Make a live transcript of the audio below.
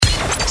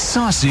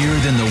saucier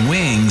than the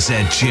wings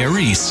at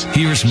Jerry's.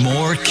 Here's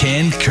more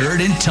Ken, Kurt,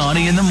 and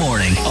Tawny in the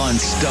morning on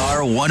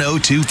Star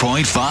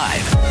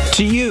 102.5.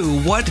 To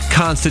you, what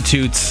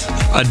constitutes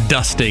a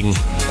dusting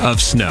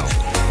of snow?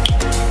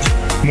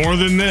 More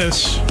than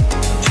this.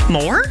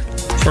 More?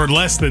 Or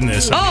less than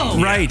this.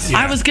 Right.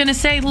 I was going to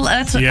say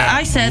less. Yeah,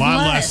 I said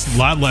a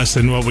lot less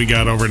than what we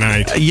got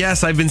overnight.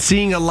 Yes, I've been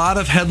seeing a lot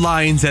of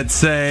headlines that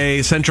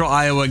say Central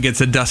Iowa gets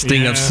a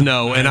dusting of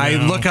snow, and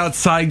I look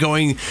outside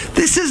going,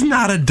 this is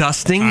not a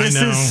dusting.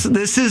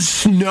 This is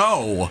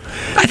snow.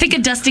 I think a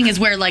dusting is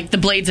where like the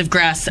blades of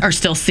grass are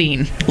still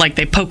seen, like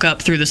they poke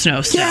up through the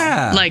snow still.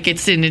 Yeah. Like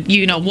it's in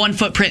 1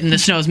 footprint and the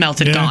snow's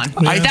melted gone.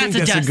 I That's think a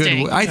that's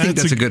dusting. I think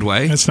that's a good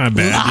way. That's not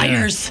bad.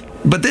 Liars.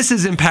 But this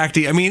is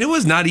impacting. I mean, it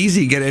was not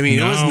easy getting.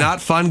 It was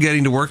not fun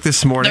getting to work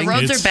this morning. The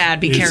roads are bad.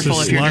 Be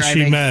careful if you're driving. It's a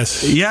slushy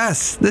mess.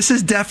 Yes, this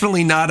is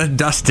definitely not a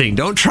dusting.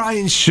 Don't try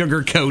and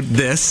sugarcoat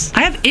this.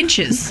 I have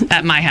inches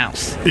at my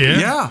house.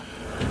 Yeah.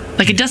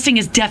 Like a dusting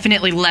is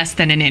definitely less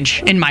than an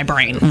inch in my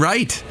brain.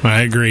 Right.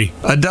 I agree.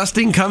 A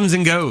dusting comes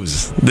and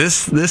goes.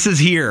 This is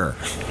here.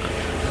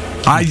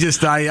 I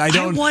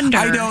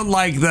don't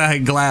like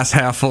the glass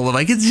half full of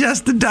it's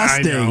just a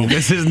dusting.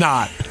 This is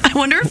not. I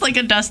wonder if like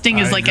a dusting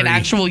is like an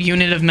actual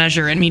unit of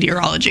measure in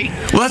meteorology. Well,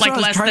 that's like what I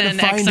was less trying than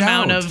to find X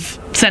amount out. of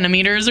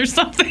centimeters or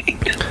something.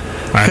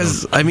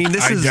 Because I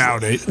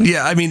doubt it.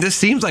 Yeah, I mean, this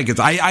seems like it's.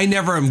 I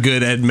never am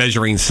good at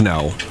measuring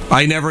snow.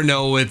 I never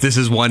know if this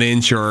is 1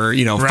 inch or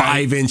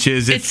 5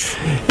 inches. If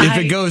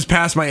it goes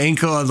past my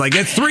ankle, I was like,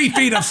 it's 3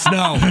 feet of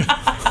snow.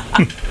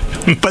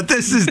 But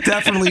this is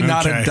definitely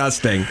not a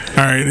dusting.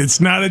 All right, it's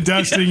not a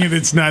dusting and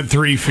it's not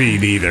 3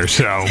 feet either.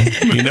 So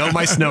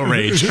my snow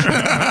rage.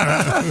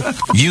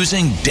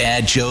 Using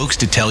dad jokes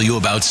to tell you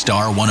about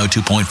Star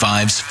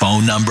 102.5's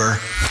phone number?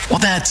 Well,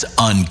 that's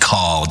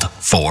uncalled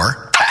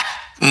for.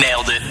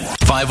 Nailed it.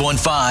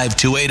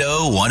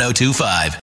 515-280-1025.